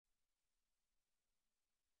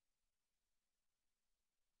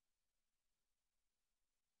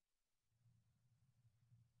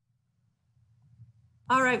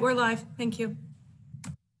All right, we're live. Thank you.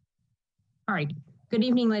 All right. Good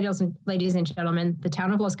evening, ladies and gentlemen. The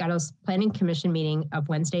Town of Los Gatos Planning Commission meeting of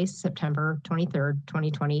Wednesday, September 23rd,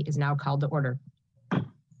 2020 is now called to order.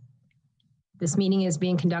 This meeting is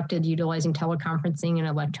being conducted utilizing teleconferencing and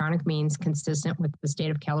electronic means consistent with the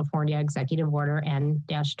State of California Executive Order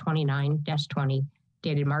N-29-20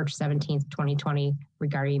 dated March 17th, 2020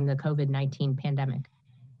 regarding the COVID-19 pandemic.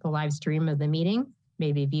 The live stream of the meeting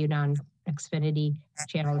may be viewed on Xfinity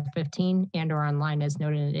Channel 15 and or online as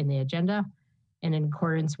noted in the agenda. And in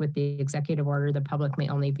accordance with the executive order, the public may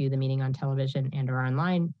only view the meeting on television and or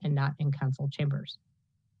online and not in council chambers.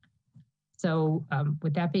 So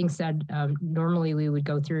with that being said, normally we would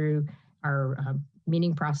go through our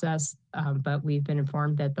meeting process, but we've been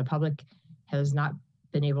informed that the public has not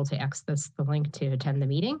been able to access the link to attend the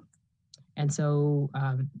meeting. And so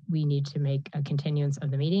we need to make a continuance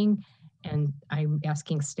of the meeting. And I'm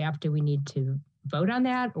asking staff, do we need to vote on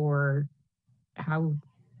that or how?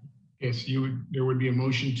 Yes, there would be a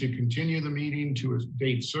motion to continue the meeting to a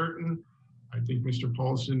date certain. I think Mr.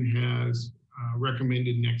 Paulson has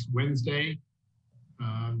recommended next Wednesday,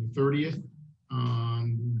 the 30th.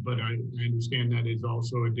 But I understand that is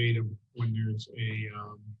also a date of when there's a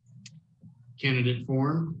candidate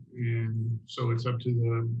forum. And so it's up to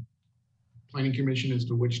the Planning Commission as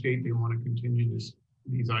to which date they want to continue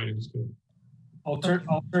these items to.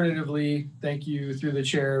 Alternatively, thank you through the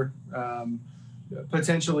chair.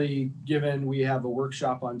 Potentially, given we have a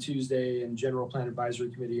workshop on Tuesday and General Plan Advisory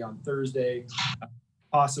Committee on Thursday,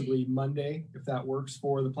 possibly Monday, if that works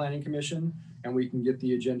for the Planning Commission, and we can get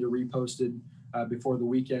the agenda reposted before the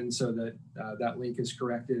weekend so that that link is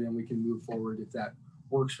corrected and we can move forward if that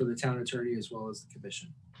works for the town attorney as well as the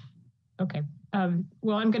commission. Okay.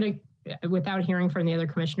 Well, I'm going to, without hearing from the other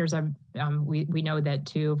commissioners, we know that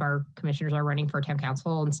two of our commissioners are running for town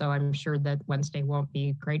council, and so I'm sure that Wednesday won't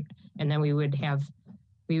be great. And then we would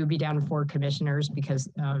be down to 4 commissioners because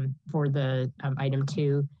for the item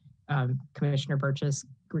 2, Commissioner Burgess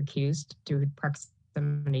recused due to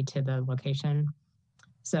proximity to the location.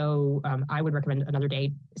 So I would recommend another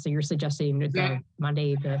date. So you're suggesting the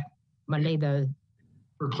Monday.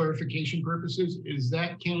 For clarification purposes, is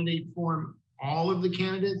that candidate forum all of the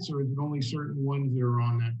candidates, or is it only certain ones that are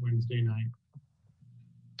on that Wednesday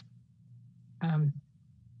night?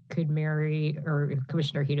 Could Mary or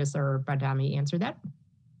Commissioner Gatos or Badami answer that?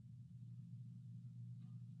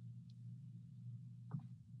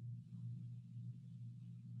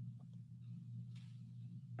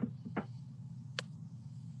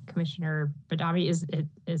 Commissioner Badami,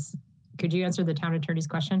 could you answer the town attorney's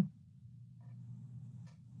question?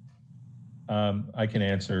 I can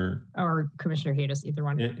answer. Or Commissioner Gatos, either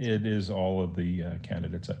one. It is all of the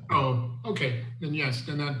candidates. Oh, okay. Then yes,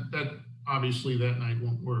 then that obviously that night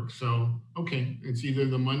won't work. So, okay, it's either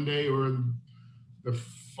the Monday or the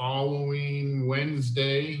following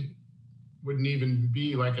Wednesday. Wouldn't even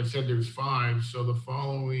be, like I said, there's 5. So the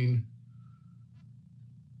following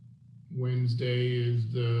Wednesday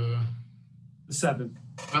is the 7th.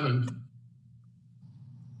 7th.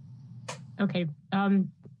 Okay.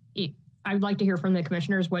 I would like to hear from the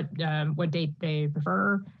commissioners what date they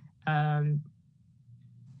prefer.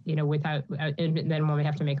 Without, and then we'll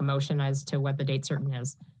have to make a motion as to what the date certain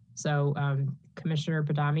is. So Commissioner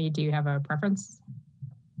Badami, do you have a preference?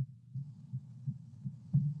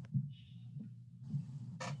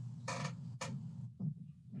 I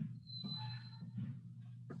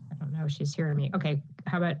don't know if she's hearing me. Okay,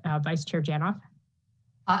 how about Vice Chair Janoff?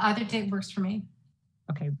 Either date works for me.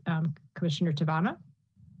 Okay, Commissioner Tavana?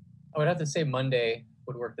 I would have to say Monday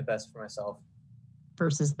would work the best for myself.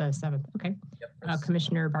 Versus the 7th, okay. Yep,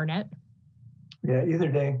 Commissioner Barnett? Yeah, either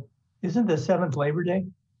day. Isn't the 7th Labor Day?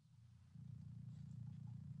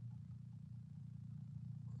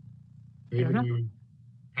 David, you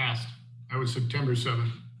passed. That was September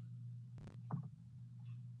 7th.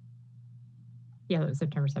 Yeah, that was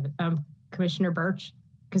September 7th. Commissioner Birch?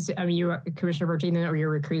 Because Commissioner Birch, even though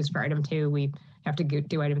you're recused for item 2, we have to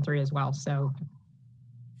do item 3 as well. So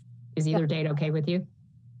is either date okay with you?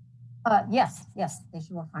 Yes, they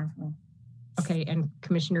should work fine for me. Okay, and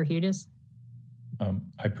Commissioner Hudis?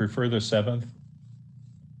 I prefer the 7th.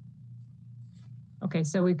 Okay,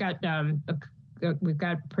 so we've got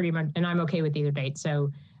pretty much, and I'm okay with either date. So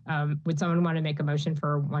would someone want to make a motion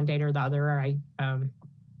for one date or the other?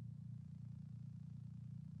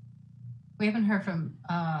 We haven't heard from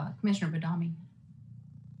Commissioner Badami.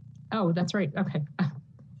 Oh, that's right. Okay.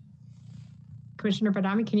 Commissioner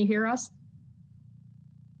Badami, can you hear us?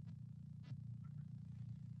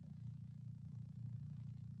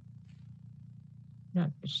 No,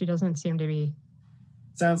 she doesn't seem to be.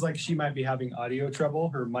 Sounds like she might be having audio trouble.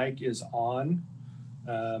 Her mic is on.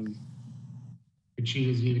 And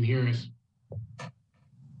she doesn't even hear us.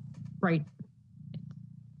 Right.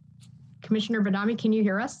 Commissioner Badami, can you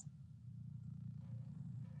hear us?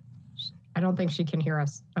 I don't think she can hear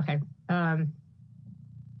us. Okay.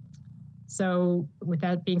 So with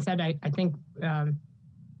that being said, I think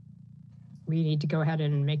we need to go ahead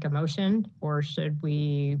and make a motion, or should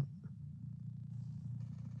we?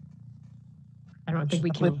 I don't think we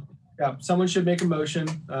can. Yeah, someone should make a motion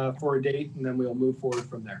for a date, and then we'll move forward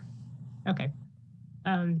from there. Okay.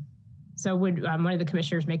 So would one of the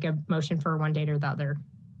commissioners make a motion for one date or the other?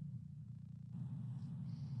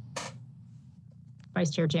 Vice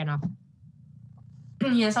Chair Janoff.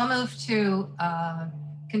 Yes, I'll move to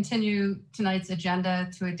continue tonight's agenda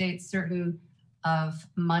to a date certain of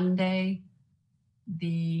Monday.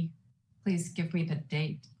 Please give me the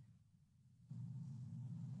date.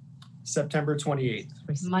 September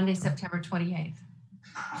 28th. Monday, September 28th.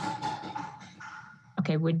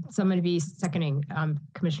 Okay, would somebody be seconding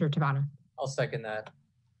Commissioner Tabana? I'll second that.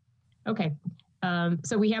 Okay,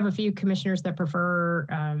 so we have a few commissioners that prefer,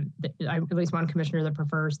 at least one commissioner that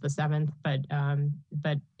prefers the 7th,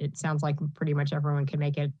 but it sounds like pretty much everyone can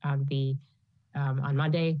make it on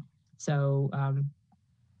Monday. So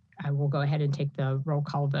I will go ahead and take the roll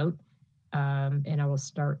call vote, and I will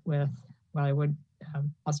start with,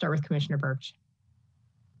 I'll start with Commissioner Birch.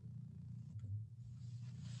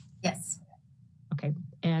 Yes. Okay,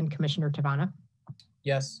 and Commissioner Tabana.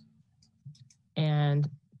 Yes. And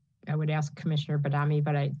I would ask Commissioner Badami,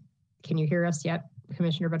 but can you hear us yet,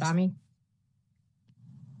 Commissioner Badami?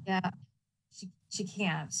 Yeah, she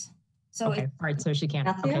can't. So Okay, all right, so she can't.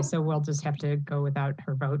 Matthew? Okay, so we'll just have to go without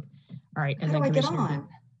her vote. All right, and How then do I get Commissioner. on?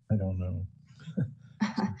 I don't know.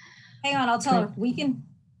 hang on, I'll tell her. We can.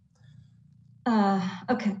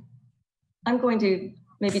 Okay. I'm going to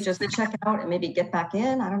maybe just check out and maybe get back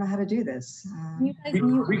in. I don't know how to do this. You guys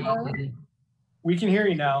mute her. We can hear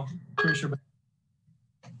you now, Commissioner.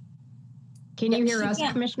 Can you Yeah, hear she us,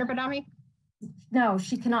 can't. Commissioner Badami? No,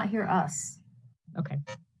 she cannot hear us. Okay,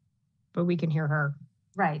 but we can hear her.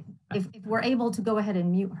 Right. If we're able to go ahead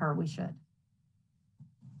and mute her, we should.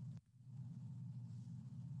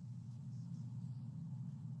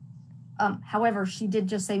 However, she did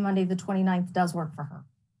just say Monday, the 29th does work for her.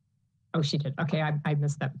 Oh, she did. Okay, I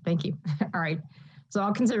missed that. Thank you. All right, so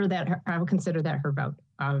I'll consider that. I will consider that her vote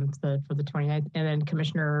for the 29th. And then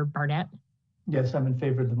Commissioner Barnett Yes, I'm in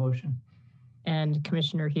favor of the motion. and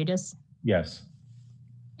Commissioner Hudis Yes.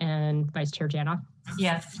 and Vice Chair Janoff.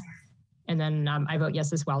 Yes. And then I vote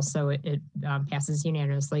yes as well, so it passes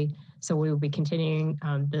unanimously. So we will be continuing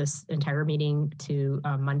this entire meeting to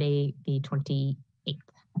Monday, the 28th.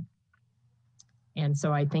 And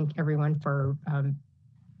so I thank everyone for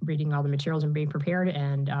reading all the materials and being prepared,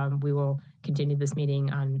 and we will continue this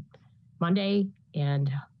meeting on Monday,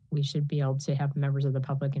 and we should be able to have members of the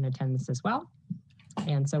public in attendance as well.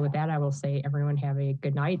 And so with that, I will say everyone have a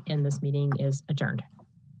good night, and this meeting is adjourned.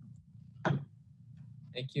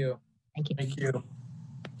 Thank you. Thank you. Thank you.